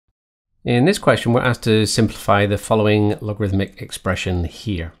In this question, we're asked to simplify the following logarithmic expression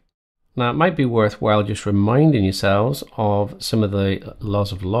here. Now, it might be worthwhile just reminding yourselves of some of the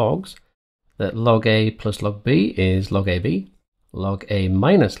laws of logs, that log a plus log b is log ab, log a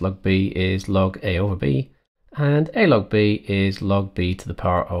minus log b is log a over b, and a log b is log b to the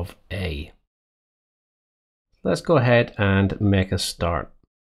power of a. Let's go ahead and make a start.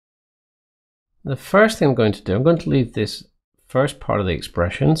 The first thing I'm going to do, I'm going to leave this first part of the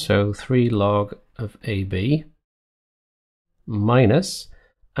expression, so 3 log of AB minus,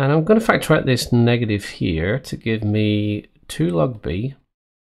 and I'm going to factor out this negative here to give me 2 log B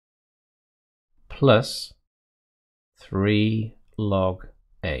plus 3 log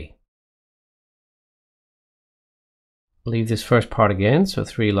A. Leave this first part again, so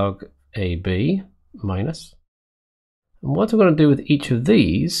 3 log AB minus. And what I'm going to do with each of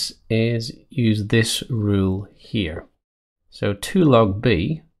these is use this rule here. So 2 log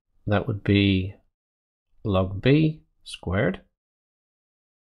b, that would be log b squared,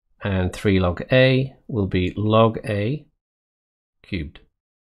 and 3 log a will be log a cubed.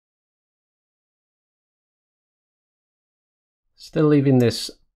 Still leaving this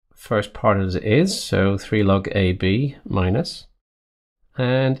first part as it is, so 3 log ab minus,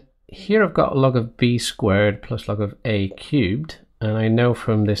 and here I've got log of b squared plus log of a cubed, and I know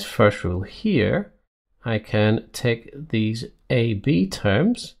from this first rule here I can take these AB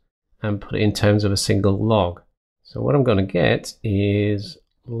terms and put it in terms of a single log. So what I'm going to get is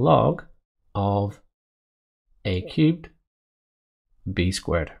log of A cubed B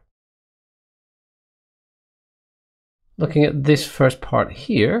squared. Looking at this first part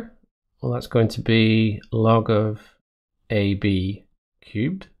here, well, that's going to be log of AB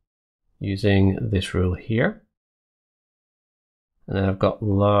cubed using this rule here. And then I've got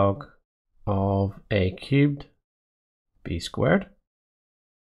log of a cubed b squared.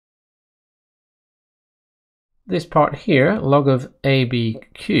 This part here, log of ab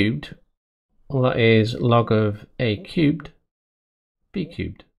cubed, well, that is log of a cubed b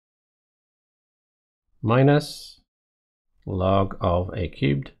cubed minus log of a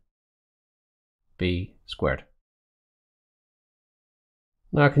cubed b squared.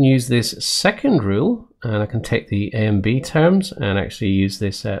 Now I can use this second rule, and I can take the a and b terms and actually use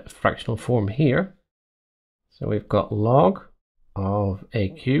this fractional form here. So we've got log of a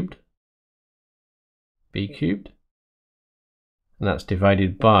cubed b cubed, and that's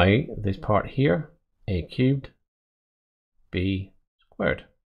divided by this part here, a cubed b squared.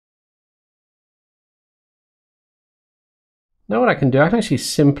 Now what I can do, I can actually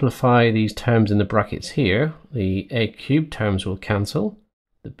simplify these terms in the brackets here. The a cubed terms will cancel.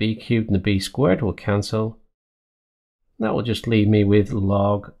 The b cubed and the b squared will cancel. That will just leave me with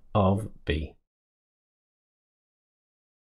log of b.